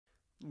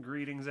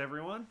Greetings,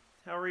 everyone.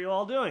 How are you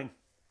all doing?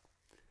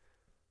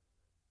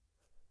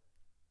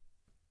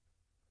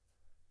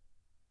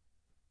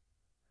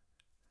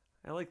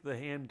 I like the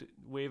hand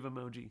wave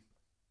emoji.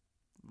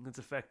 It's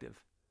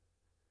effective.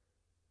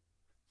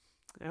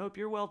 I hope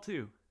you're well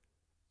too.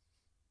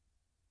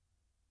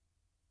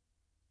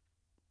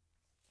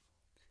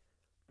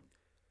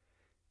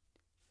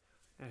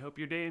 I hope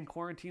your day in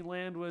quarantine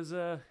land was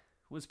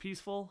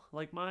peaceful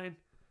like mine.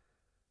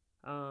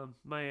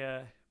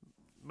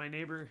 My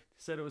neighbor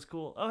said it was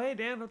cool. Oh, hey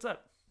Dan, what's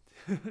up?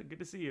 Good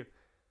to see you.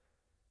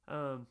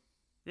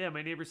 Yeah,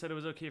 my neighbor said it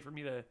was okay for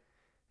me to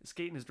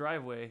skate in his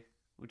driveway,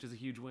 which is a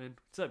huge win.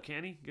 What's up,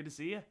 Kenny? Good to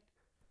see you.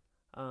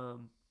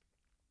 Um,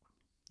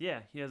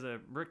 yeah, he has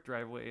a brick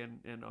driveway,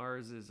 and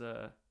ours is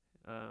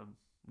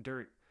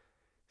dirt,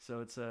 so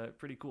it's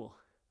pretty cool.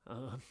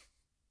 Um,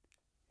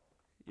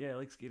 yeah, I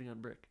like skating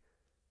on brick.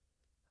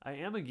 I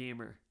am a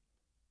gamer.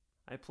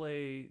 I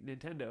play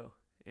Nintendo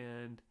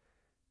and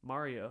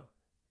Mario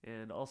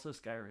and also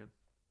Skyrim.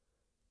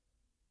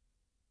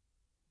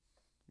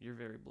 You're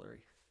very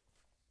blurry.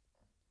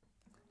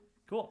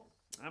 Cool.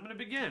 I'm going to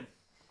begin.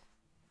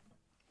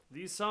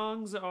 These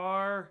songs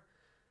are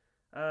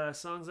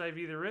songs I've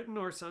either written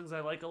or songs I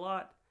like a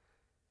lot.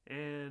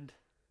 And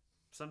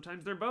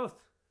sometimes they're both.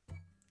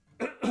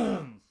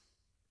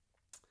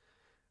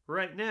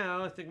 Right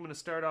now, I think I'm going to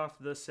start off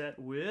the set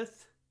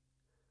with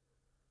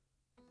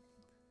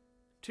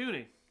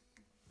tuning.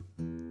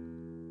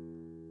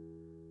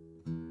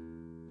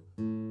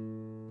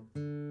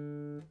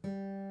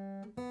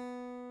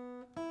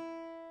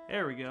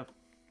 There we go.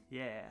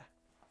 Yeah.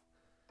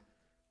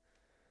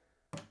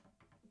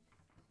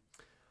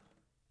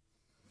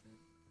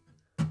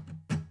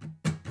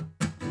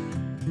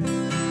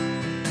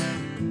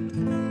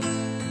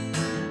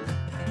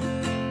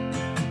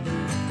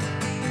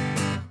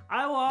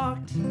 I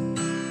walked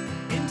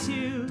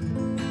into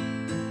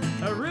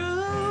a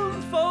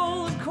room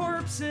full of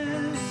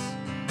corpses.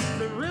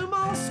 The room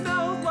all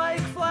smelled like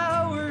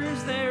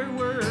flowers. There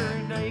were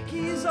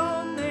Nikes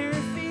on their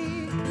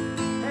feet,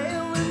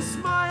 pale and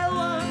smile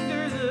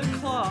under the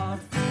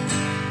cloth.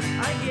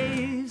 I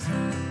gazed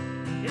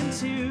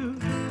into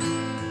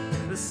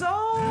the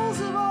souls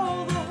of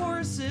all the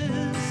horses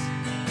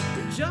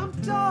that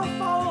jumped off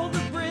all the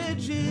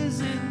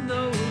bridges in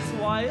those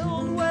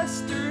wild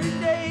western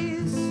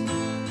days.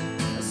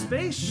 A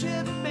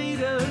spaceship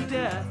made of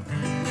death.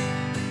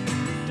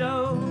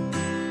 Do,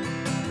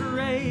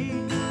 re,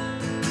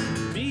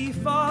 mi,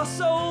 fa,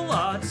 sol,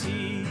 la,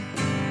 ti.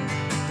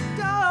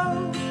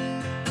 Do,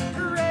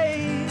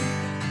 re,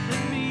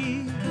 and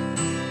mi.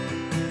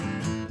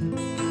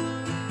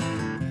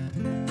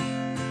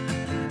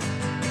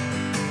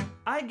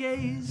 I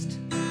gazed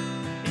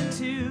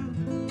into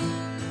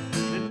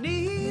the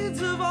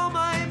needs of all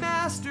my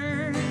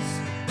masters.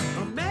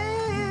 A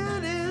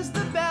man is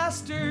the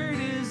bastard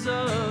is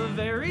a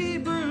very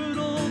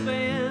brutal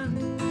band.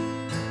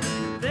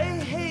 They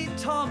hate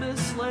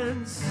Thomas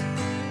Lentz,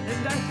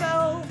 and I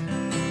fell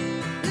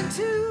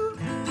into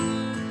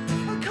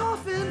a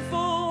coffin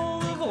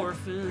full of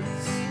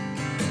orphans.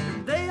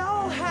 And they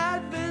all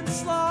had been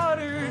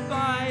slaughtered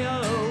by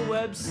a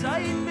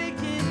website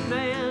making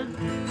man.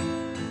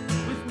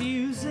 With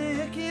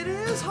music it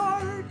is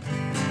hard.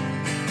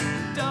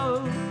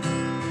 Do,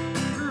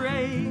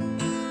 re,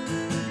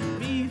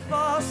 mi,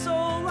 fa,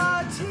 sol,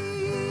 la,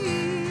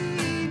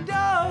 ti.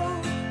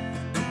 Do,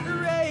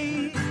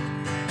 re,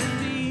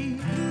 mi.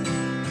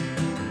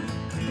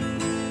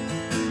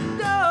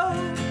 Do,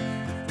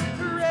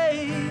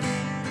 re,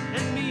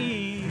 and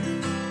mi.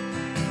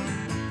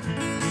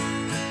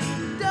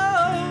 Do,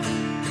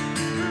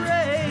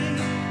 re,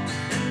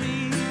 and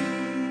mi.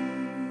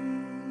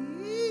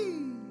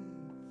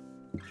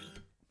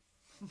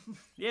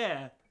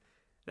 Yeah.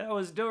 That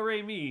was Do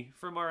Re Mi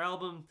from our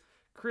album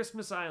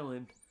Christmas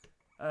Island.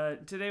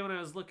 Today when I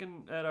was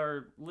looking at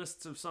our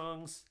lists of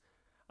songs,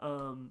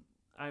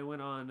 I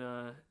went on,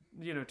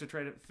 to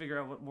try to figure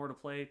out what more to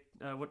play,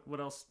 what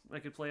else I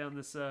could play on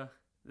this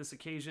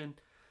occasion.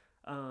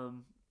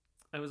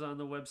 I was on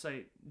the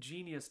website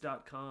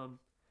genius.com,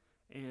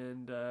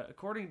 and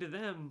according to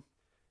them,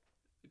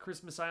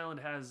 Christmas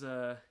Island has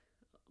a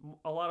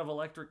lot of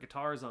electric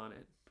guitars on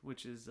it,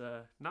 which is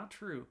not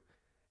true.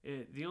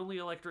 The only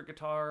electric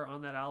guitar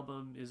on that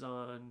album is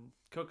on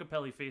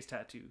Cocapelli Face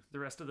Tattoo. The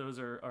rest of those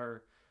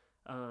are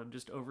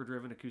just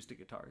overdriven acoustic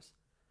guitars.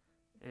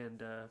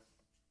 And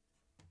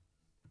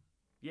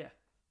yeah.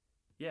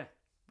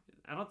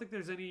 I don't think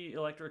there's any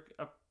electric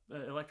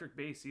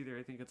bass either.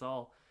 I think it's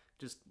all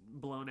just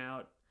blown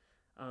out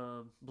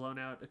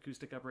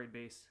acoustic upright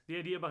bass. The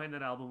idea behind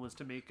that album was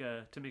to make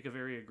a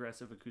very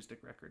aggressive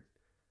acoustic record.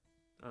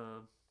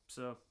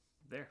 So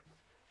there.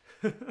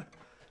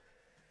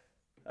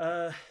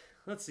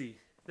 Let's see.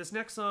 This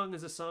next song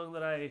is a song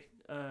that I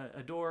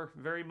adore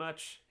very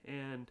much,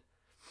 and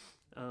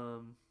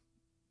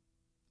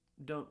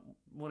don't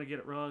want to get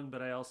it wrong,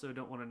 but I also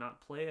don't want to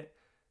not play it.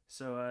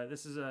 So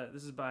this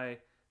is by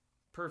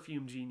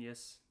Perfume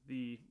Genius,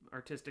 the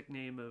artistic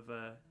name of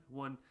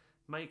one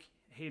Mike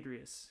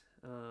Hadrius.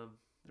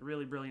 a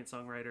really brilliant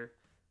songwriter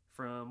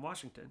from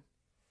Washington.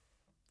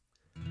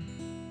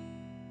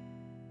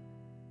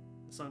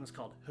 The song is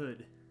called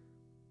Hood.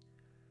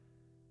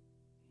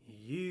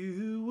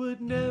 You would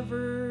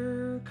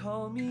never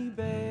call me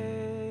baby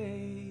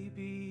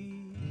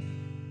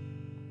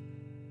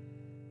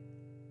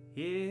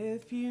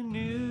if you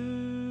knew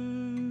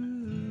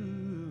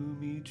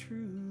me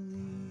truly.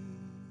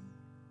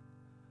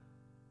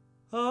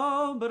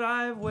 Oh, but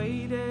I've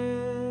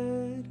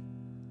waited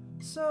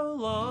so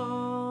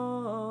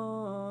long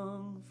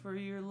for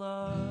your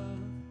love.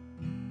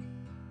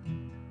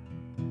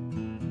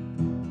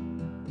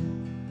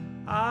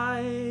 I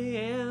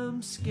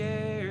am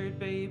scared,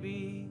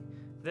 baby,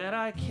 that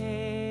I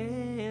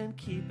can't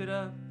keep it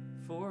up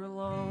for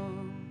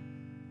long.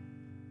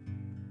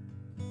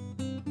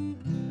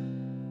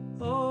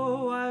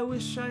 Oh, I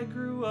wish I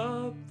grew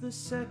up the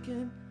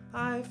second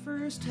I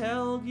first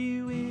held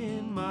you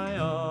in my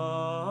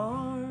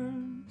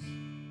arms.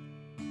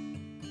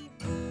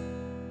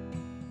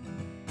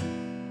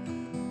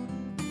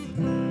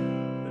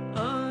 But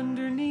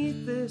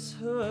underneath this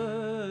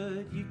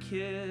hood you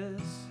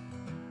kiss,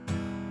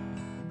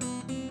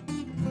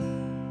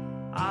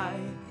 I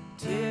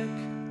tick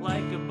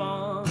like a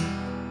bomb.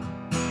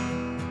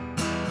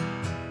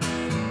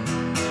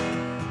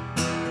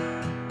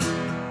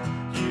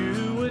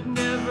 You would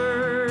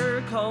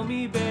never call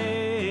me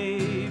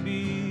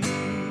baby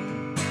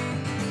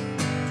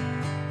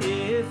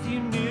if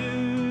you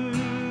knew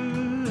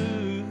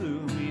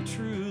me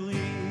truly.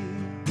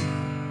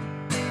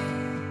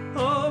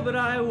 Oh, but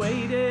I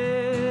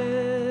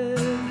waited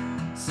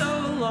so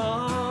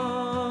long.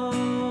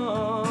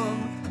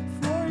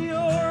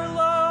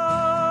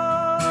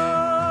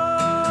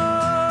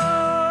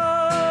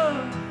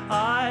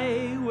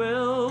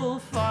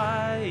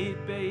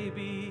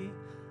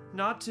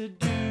 Not to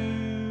do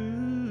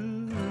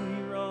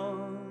you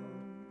wrong.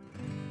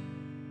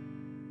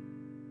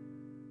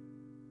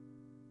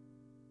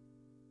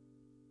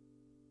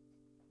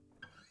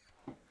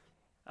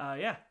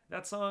 Yeah,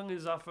 that song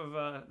is off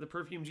of the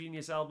Perfume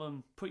Genius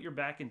album, Put Your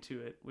Back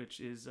Into It, which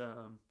is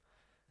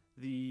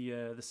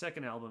the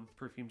second album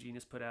Perfume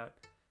Genius put out,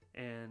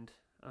 and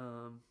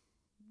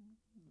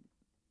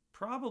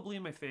probably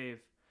my fave.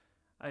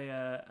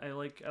 I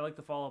like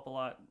the follow up a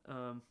lot.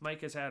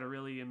 Mike has had a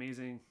really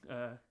amazing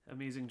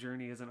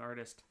journey as an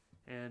artist,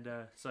 and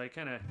so I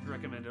kind of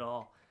recommend it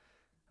all.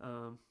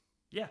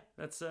 Yeah,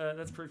 that's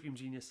Perfume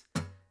Genius.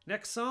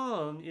 Next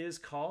song is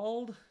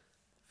called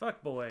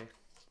Fuckboi.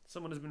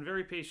 Someone has been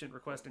very patient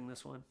requesting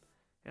this one,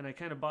 and I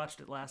kind of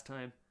botched it last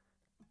time.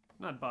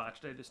 Not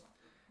botched. I just,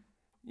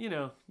 you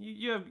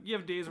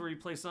have days where you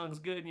play songs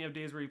good, and you have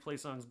days where you play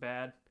songs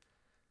bad,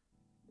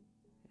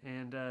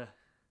 and I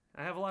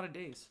have a lot of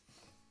days.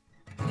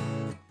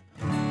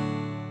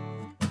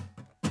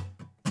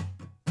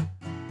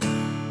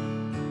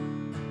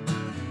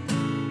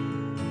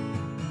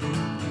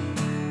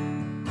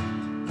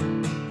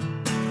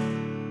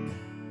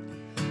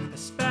 I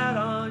spat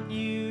on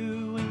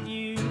you when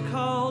you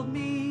called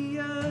me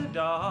a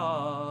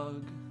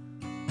dog.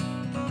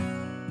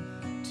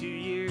 2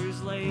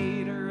 years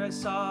later I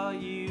saw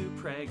you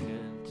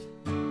pregnant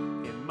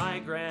in my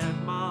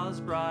grandma's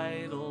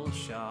bridal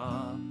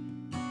shop.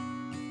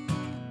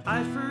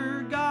 I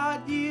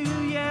forgot you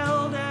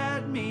yelled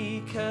at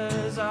me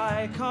 'cause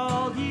I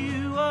called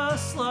you a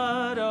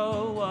slut.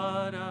 Oh,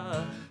 what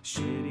a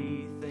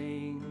shitty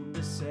thing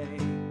to say.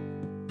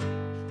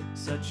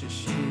 Such a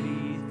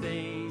shitty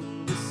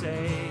thing to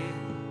say.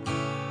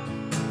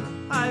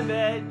 I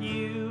bet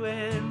you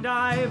and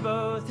I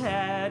both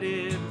had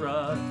it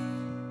rough,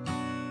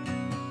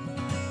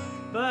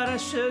 but I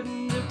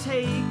shouldn't have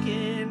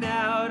taken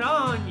out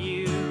on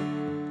you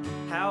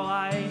how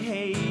I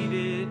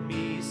hated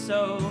me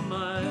so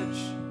much.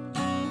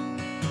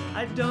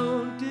 I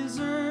don't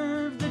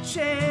deserve the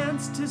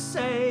chance to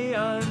say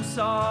I'm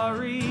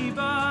sorry,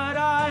 but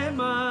I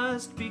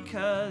must,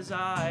 because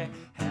I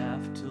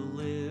have to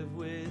live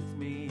with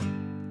me.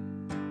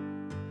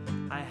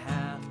 I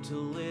have to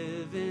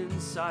live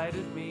inside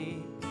of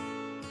me.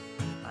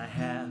 I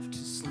have to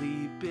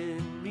sleep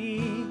in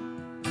me.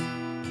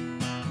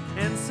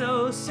 And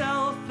so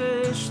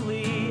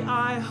selfishly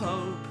I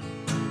hope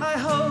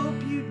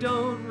you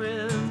don't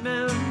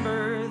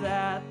remember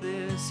that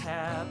this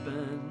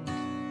happened.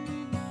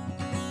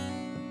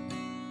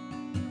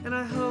 And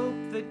I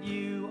hope that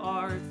you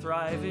are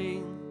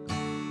thriving.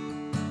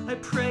 I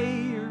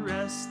pray you're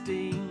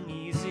resting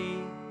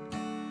easy.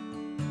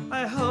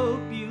 I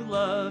hope you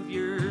love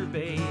your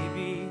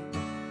baby.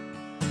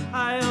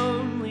 I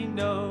only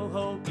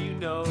hope you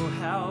know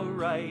how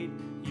right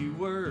you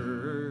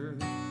were.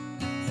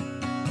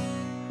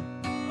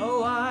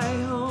 Oh, I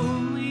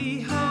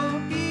only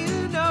hope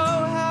you know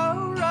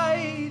how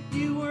right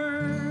you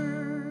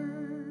were.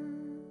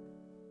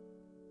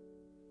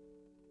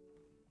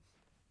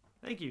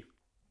 Thank you.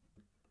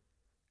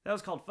 That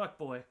was called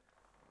Fuckboi.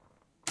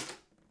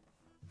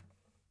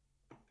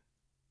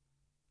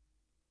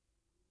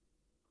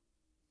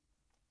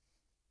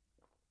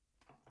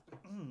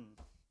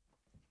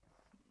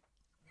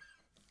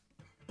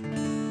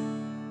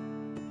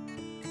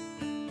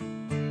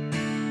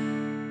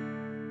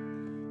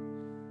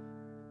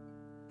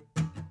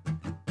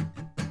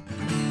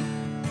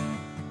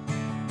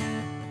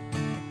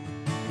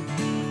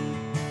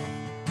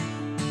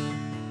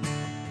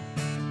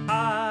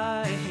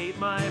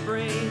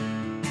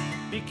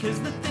 because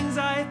the things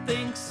I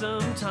think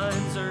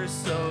sometimes are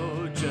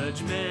so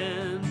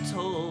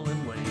judgmental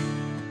and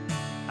lame.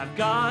 I've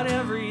got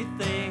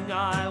everything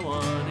I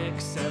want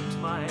except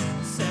my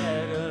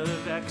set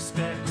of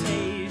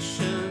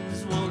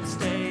expectations won't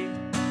stay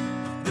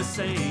the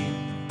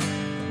same.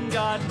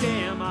 God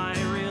damn, I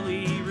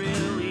really,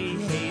 really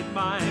hate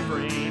my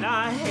brain.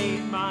 I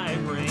hate my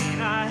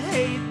brain. I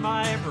hate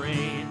my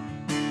brain.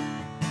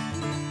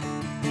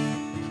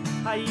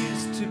 I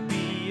used to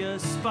be a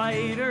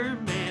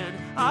Spider-Man.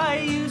 I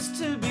used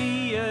to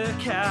be a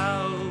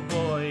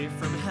cowboy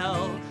from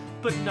hell,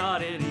 but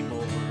not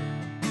anymore.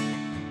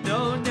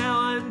 No, now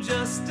I'm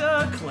just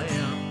a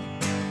clam,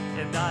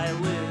 and I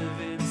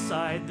live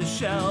inside the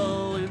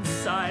shell,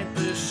 inside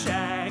the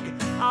shag.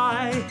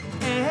 I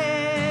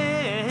am.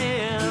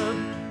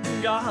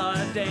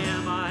 God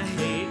damn, I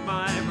hate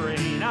my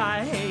brain.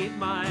 I hate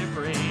my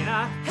brain.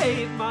 I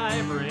hate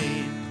my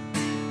brain.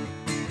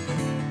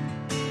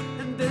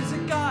 And there's a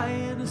guy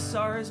in a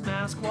SARS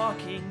mask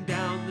walking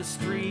down the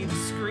street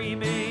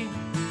screaming.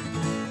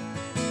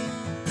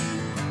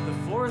 The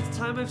fourth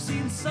time I've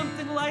seen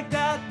something like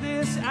that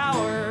this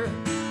hour.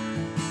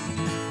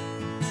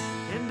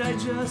 And I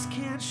just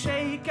can't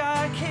shake,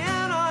 I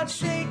cannot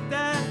shake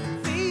that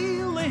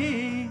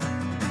feeling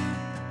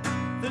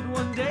that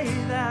one day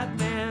that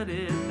man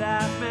in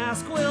that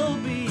mask will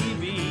be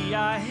me.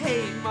 I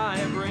hate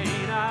my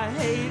brain, I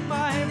hate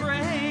my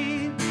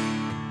brain.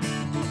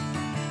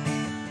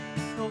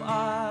 Oh,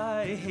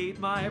 I hate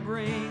my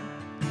brain,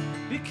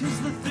 because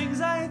the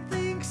things I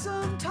think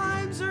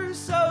sometimes are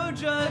so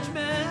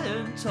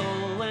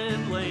judgmental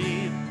and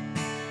lame.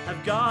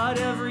 I've got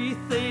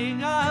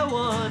everything I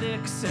want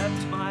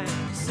except my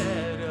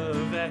set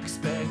of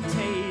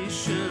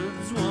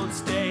expectations won't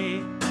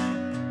stay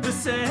the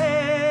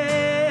same.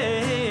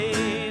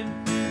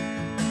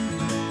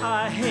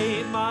 I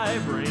hate my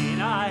brain,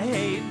 I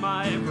hate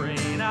my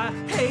brain, I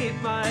hate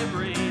my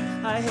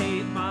brain, I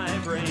hate my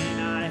brain,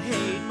 I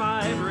hate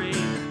my brain,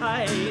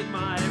 I hate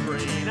my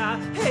brain,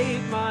 I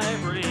hate my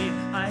brain,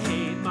 I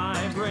hate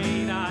my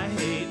brain, I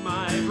hate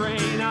my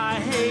brain, I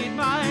hate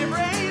my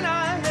brain, I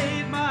hate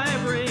my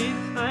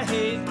brain, I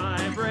hate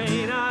my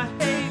brain, I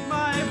hate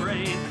my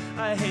brain,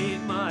 I hate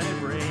my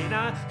brain,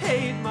 I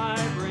hate my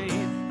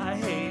brain, I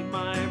hate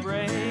my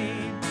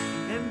brain.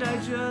 And I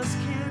just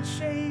can't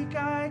shake,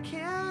 I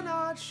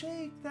cannot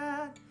shake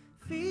that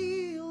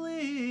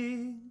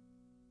feeling.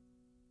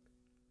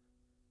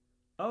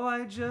 Oh,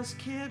 I just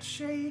can't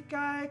shake,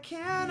 I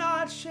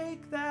cannot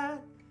shake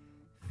that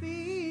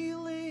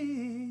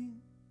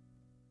feeling.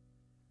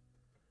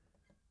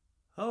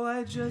 Oh,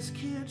 I just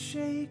can't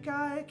shake,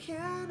 I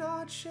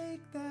cannot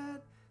shake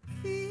that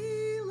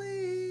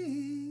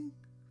feeling.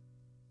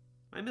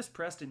 I miss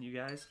Preston, you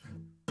guys.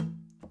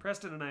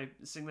 Preston and I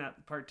sing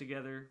that part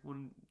together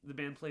when the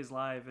band plays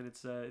live, and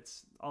it's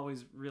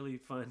always really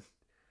fun.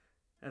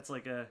 That's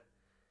like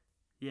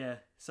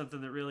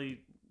something that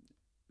really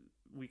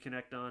we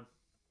connect on.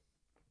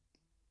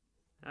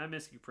 I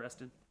miss you,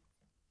 Preston.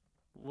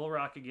 We'll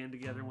rock again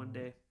together one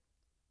day.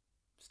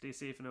 Stay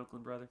safe in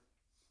Oakland, brother.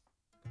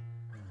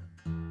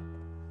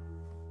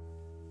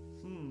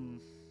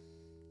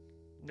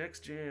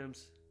 Next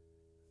jams.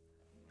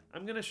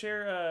 I'm gonna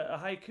share a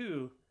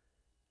haiku.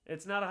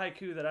 It's not a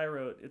haiku that I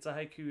wrote. It's a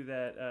haiku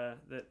that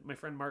that my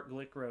friend Mark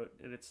Glick wrote,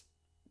 and it's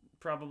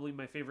probably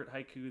my favorite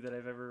haiku that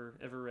I've ever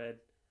read.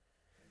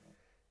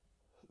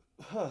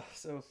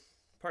 So,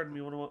 pardon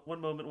me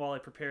one moment while I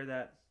prepare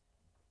that.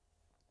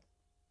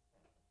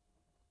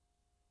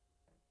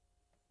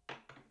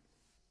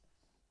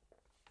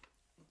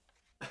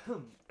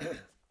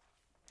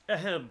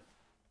 Ahem.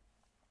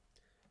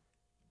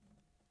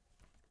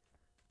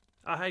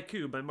 A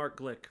haiku by Mark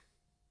Glick.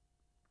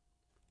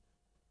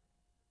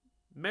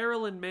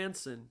 Marilyn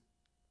Manson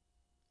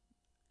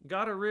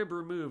got a rib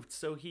removed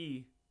so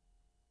he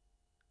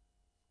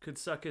could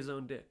suck his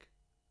own dick.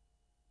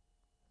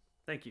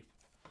 Thank you.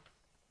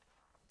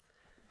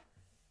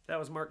 That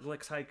was Mark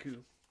Glick's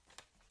haiku.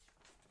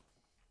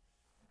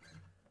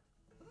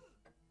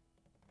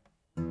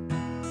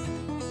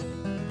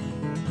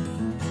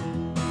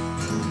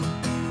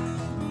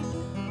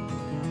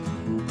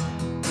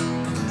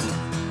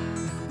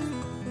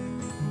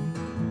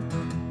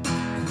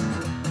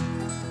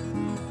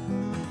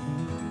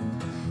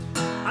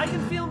 I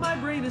can feel my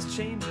brain is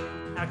changing,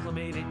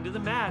 acclimating to the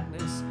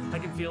madness. I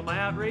can feel my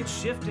outrage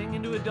shifting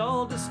into a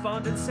dull,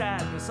 despondent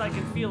sadness. I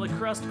can feel a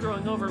crust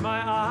growing over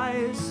my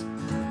eyes,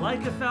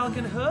 like a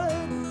falcon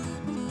hood.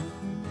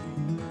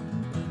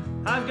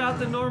 I've got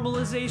the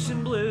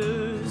normalization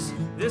blues.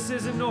 This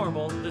isn't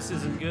normal, this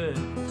isn't good.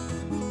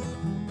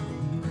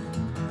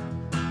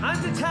 I'm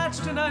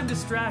detached and I'm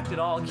distracted,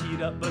 all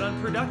keyed up but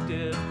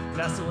unproductive,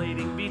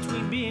 vacillating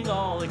between being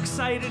all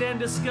excited and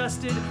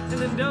disgusted, and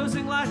then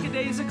dozing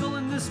lackadaisical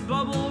in this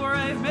bubble where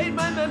I've made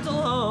my mental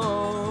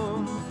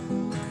home.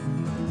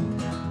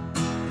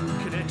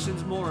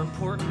 Connection's more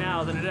important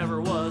now than it ever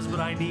was,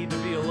 but I need to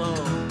be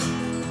alone.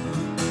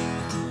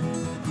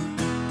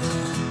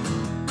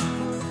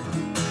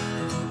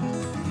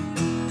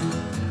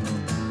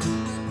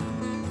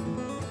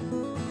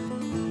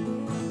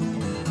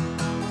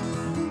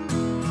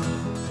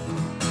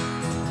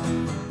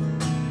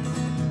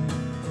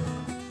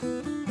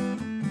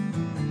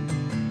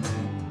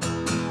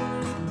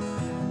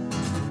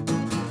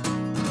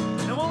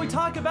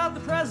 talk about the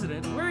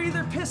president, we're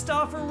either pissed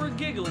off or we're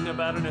giggling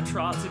about an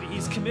atrocity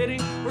he's committing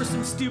or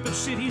some stupid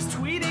shit he's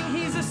tweeting.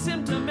 He's a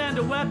symptom and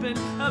a weapon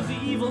of the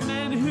evil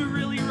men who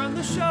really run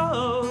the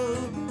show.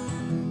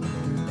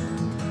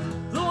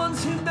 The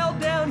ones who melt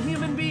down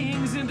human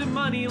beings into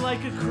money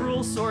like a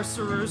cruel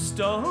sorcerer's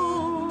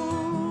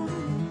stone.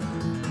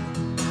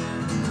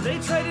 They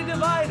try to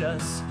divide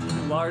us.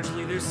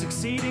 Largely they're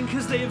succeeding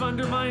because they've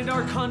undermined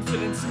our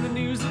confidence in the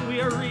news that we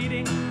are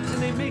reading.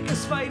 And they make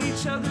us fight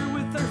each other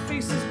with our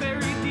faces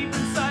buried deep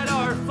inside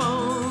our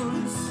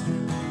phones.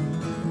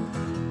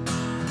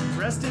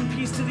 Rest in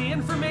peace to the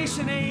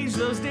information age.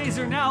 Those days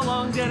are now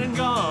long dead and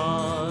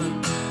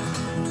gone.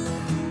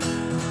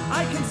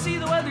 I can see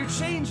the weather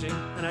changing,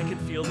 and I can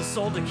feel the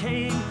soul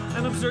decaying.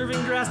 I'm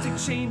observing drastic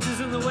changes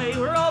in the way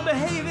we're all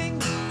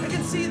behaving. I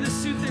can see the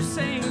suit they're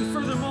saying, and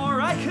furthermore,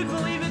 I could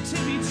believe it to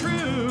be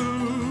true.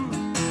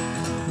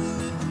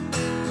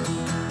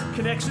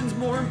 Connection's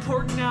more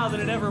important now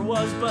than it ever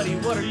was, buddy.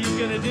 What are you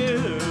gonna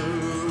do?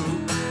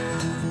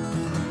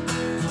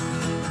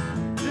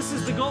 This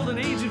is the golden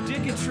age of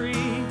dicketry,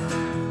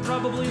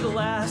 probably the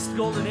last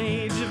golden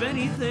age of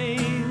anything.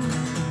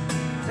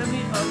 And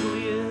the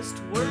ugliest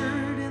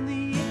word in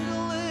the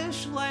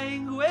English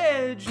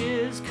language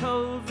is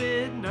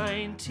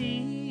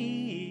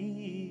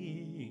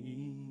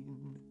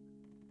COVID-19.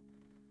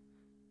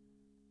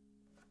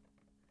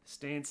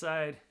 Stay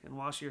inside and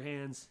wash your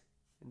hands.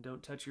 And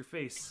don't touch your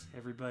face,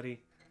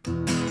 everybody.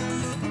 Good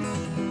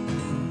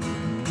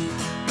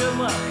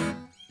luck.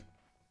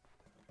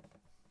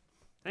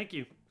 Thank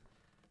you.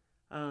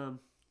 I'm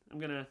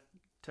gonna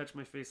touch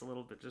my face a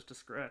little bit just to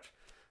scratch.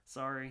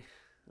 Sorry.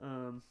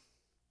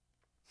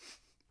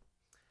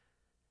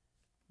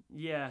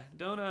 Yeah,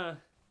 don't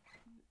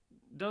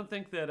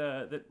think that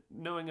that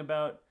knowing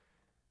about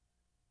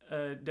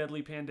a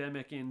deadly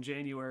pandemic in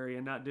January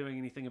and not doing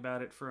anything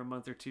about it for a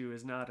month or two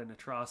is not an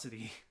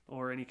atrocity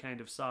or any kind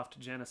of soft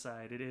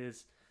genocide. It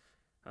is.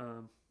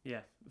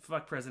 Yeah,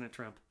 fuck President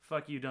Trump.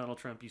 Fuck you, Donald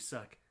Trump, you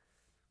suck.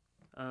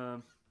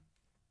 So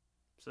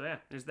yeah,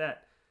 there's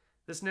that.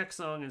 This next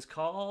song is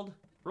called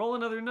Roll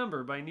Another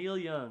Number by Neil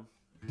Young.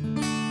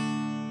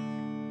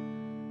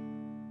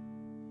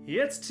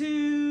 It's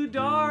too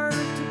dark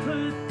to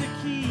put the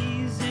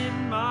keys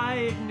in my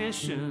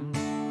ignition,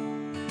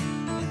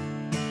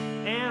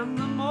 and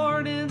the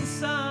morning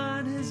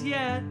sun has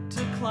yet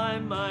to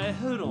climb my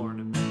hood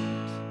ornament.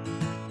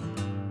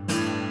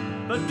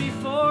 But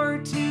before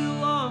too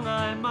long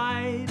I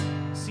might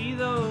see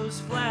those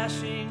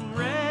flashing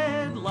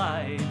red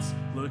lights.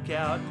 Look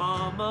out,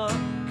 mama,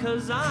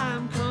 'cause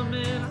I'm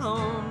coming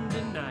home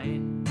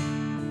tonight.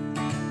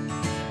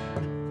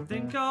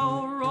 Think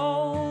I'll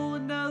roll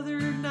another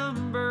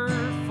number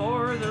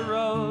for the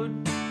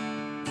road.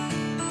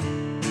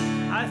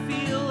 I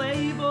feel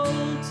able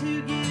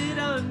to get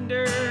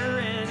under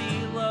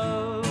any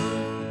load.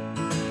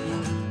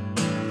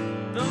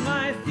 Though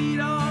my feet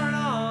aren't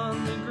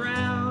on the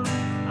ground,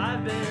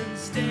 I've been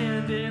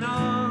standing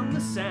on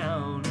the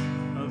sound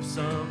of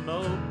some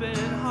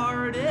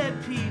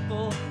open-hearted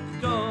people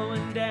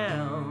going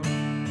down.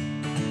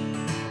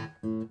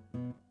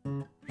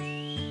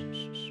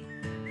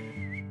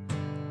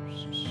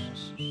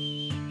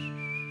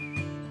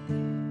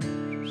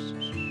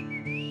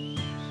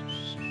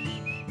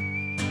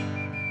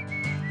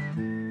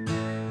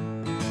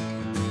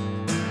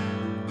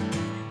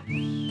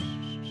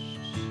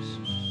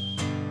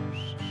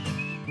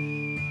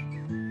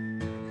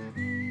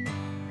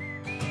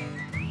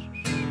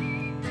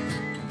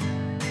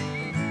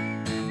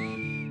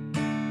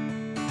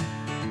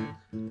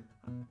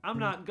 I'm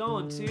not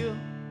going to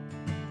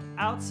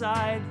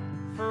outside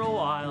for a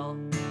while,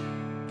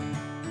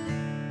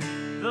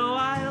 though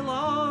I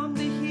long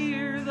to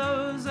hear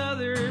those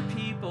other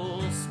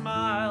people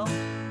smile.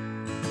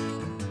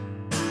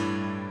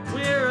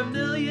 We're a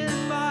million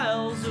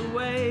miles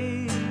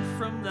away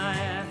from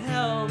that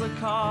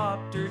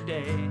helicopter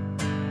day.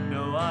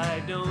 No,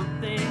 I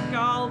don't think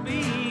I'll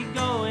be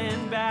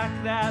going back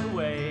that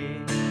way.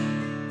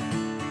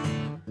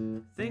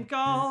 Think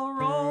I'll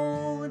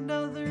roll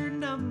another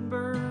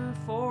number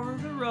for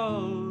the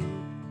road.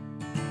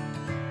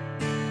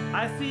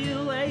 I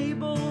feel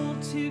able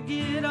to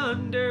get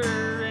under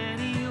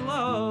any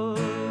load.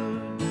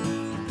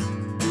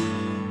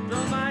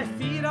 Though my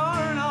feet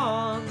aren't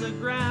on the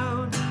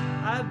ground,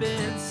 I've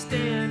been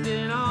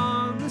standing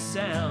on the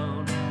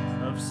sound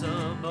of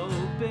some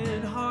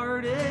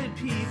open-hearted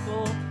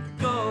people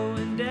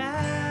going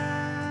down.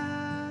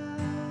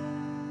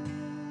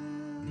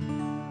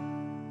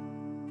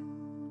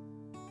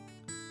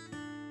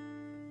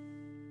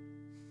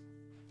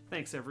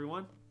 Thanks,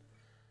 everyone.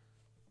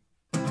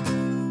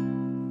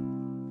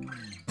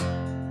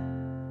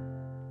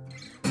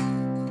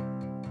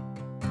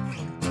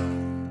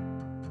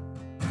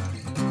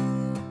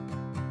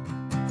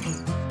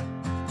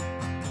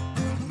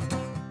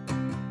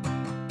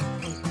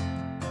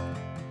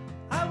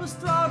 I was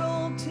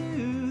throttled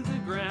to the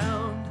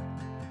ground.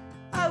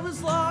 I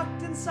was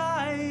locked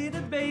inside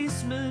a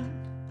basement.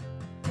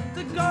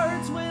 The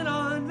guards went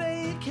on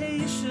vacation.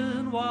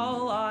 vacation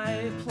while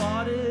I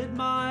plotted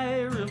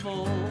my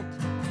revolt.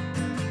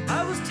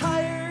 I was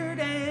tired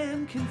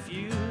and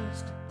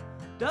confused.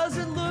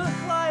 Doesn't look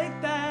like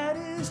that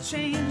is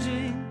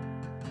changing.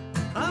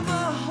 I'm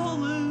a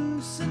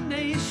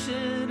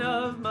hallucination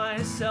of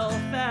myself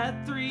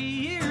at 3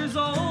 years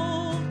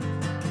old.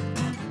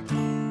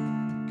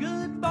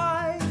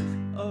 Goodbye,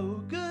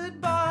 oh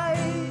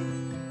goodbye.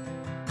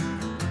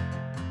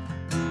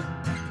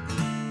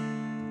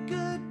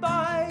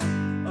 Goodbye,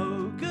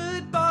 oh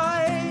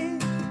goodbye.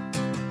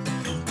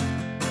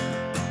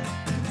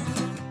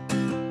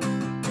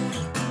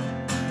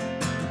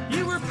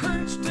 You were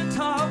perched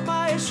atop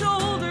my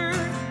shoulder.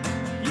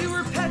 You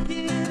were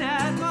pecking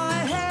at my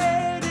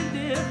head, and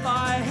if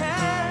I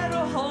had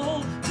a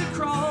hole to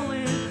crawl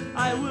in,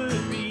 I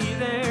would be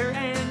there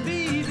and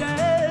be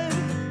dead.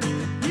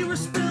 You were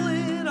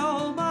spilling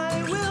all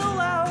my will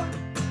out.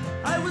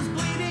 I was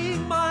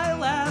bleeding my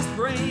last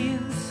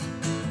brains.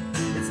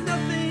 It's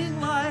nothing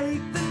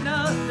like the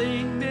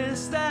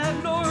nothingness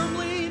that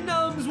normally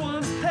numbs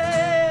one's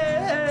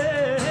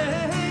pain.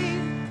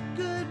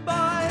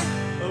 Goodbye,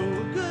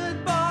 oh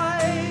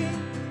goodbye.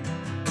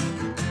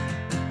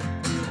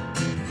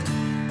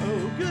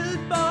 Oh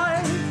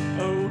goodbye,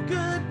 oh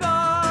goodbye.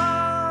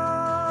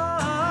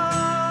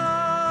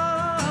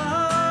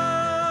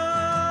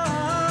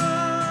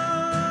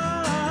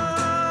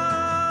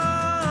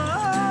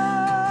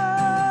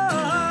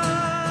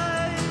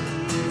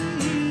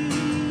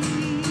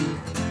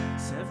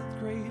 7th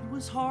grade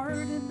was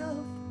hard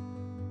enough.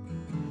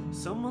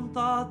 Someone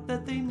thought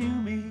that they knew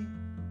me.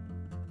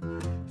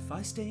 If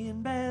I stay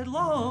in bed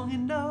long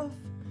enough,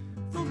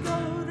 they'll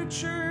go to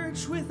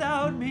church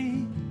without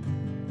me.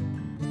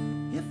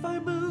 If I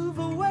move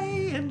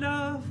away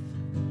enough,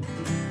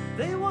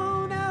 they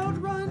won't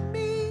outrun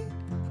me.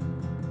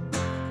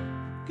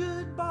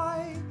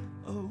 Goodbye,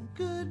 oh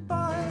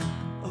goodbye,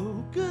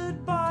 oh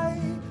goodbye,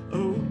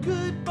 oh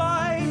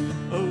goodbye,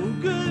 oh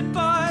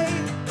goodbye,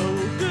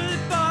 oh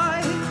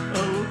goodbye,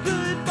 oh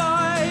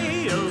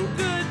goodbye, oh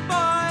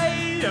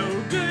goodbye,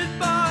 oh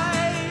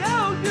goodbye,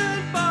 oh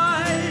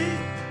goodbye.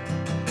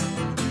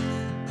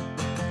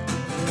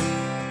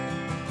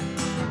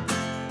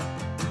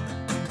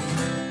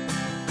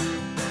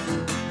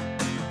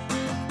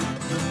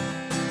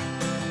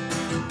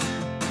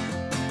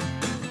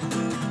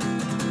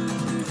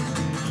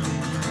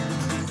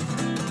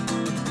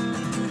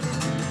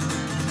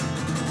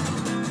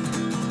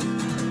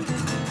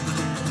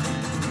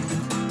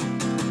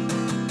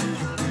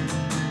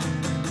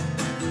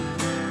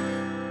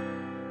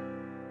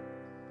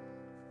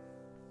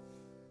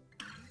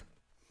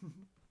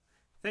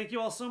 Thank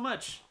you all so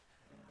much.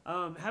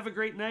 Have a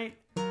great night.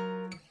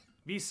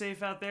 Be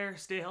safe out there.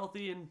 Stay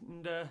healthy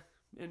and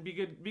be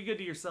good. Be good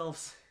to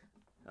yourselves.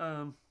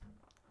 And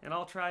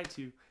I'll try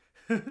to.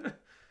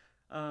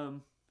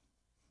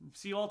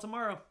 See you all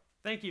tomorrow.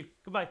 Thank you.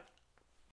 Goodbye.